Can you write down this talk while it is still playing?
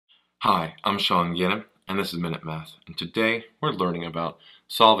Hi, I'm Sean Gannon, and this is Minute Math, and today we're learning about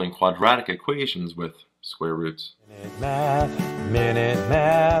solving quadratic equations with square roots. Minute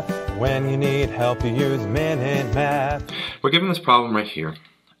Math, when you need help you use Minute Math. We're given this problem right here,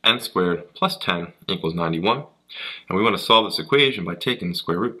 n squared plus 10 equals 91, and we want to solve this equation by taking the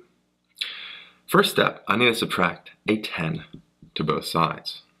square root. First step, I need to subtract a 10 to both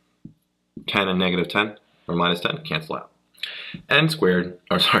sides. 10 and negative 10, or minus 10, cancel out.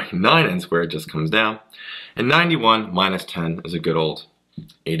 9n squared just comes down, and 91 minus 10 is a good old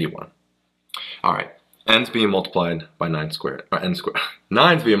 81. Alright, n's being multiplied by 9 squared, or n squared.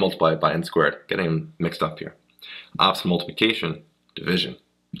 9's being multiplied by n squared, getting mixed up here. Opposite multiplication, division.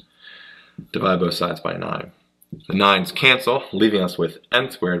 Divide both sides by 9. The 9's cancel, leaving us with n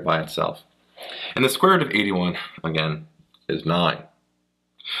squared by itself. And the square root of 81, again, is 9.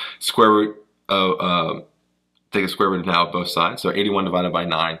 Square root of, take a square root now of both sides, so 81 divided by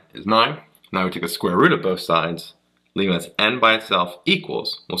 9 is 9. Now we take a square root of both sides, leaving us n by itself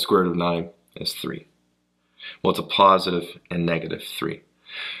equals, well, square root of 9 is 3. Well, it's a positive and negative 3.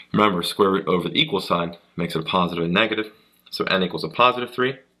 Remember, square root over the equal sign makes it a positive and negative, so n equals a positive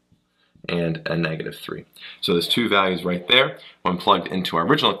 3 and a negative 3. So there's two values right there. When plugged into our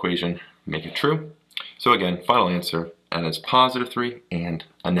original equation, make it true. So again, final answer, n is positive 3 and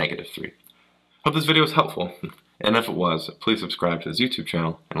a negative 3. Hope this video was helpful, and if it was, please subscribe to this YouTube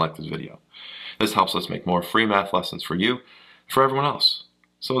channel and like this video. This helps us make more free math lessons for you and for everyone else.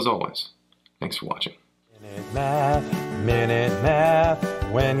 So as always, thanks for watching. Minute Math,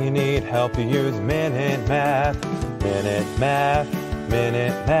 when you need help you use Minute Math. Minute Math,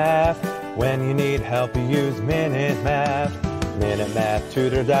 when you need help you use Minute Math.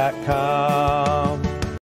 MinuteMathTutor.com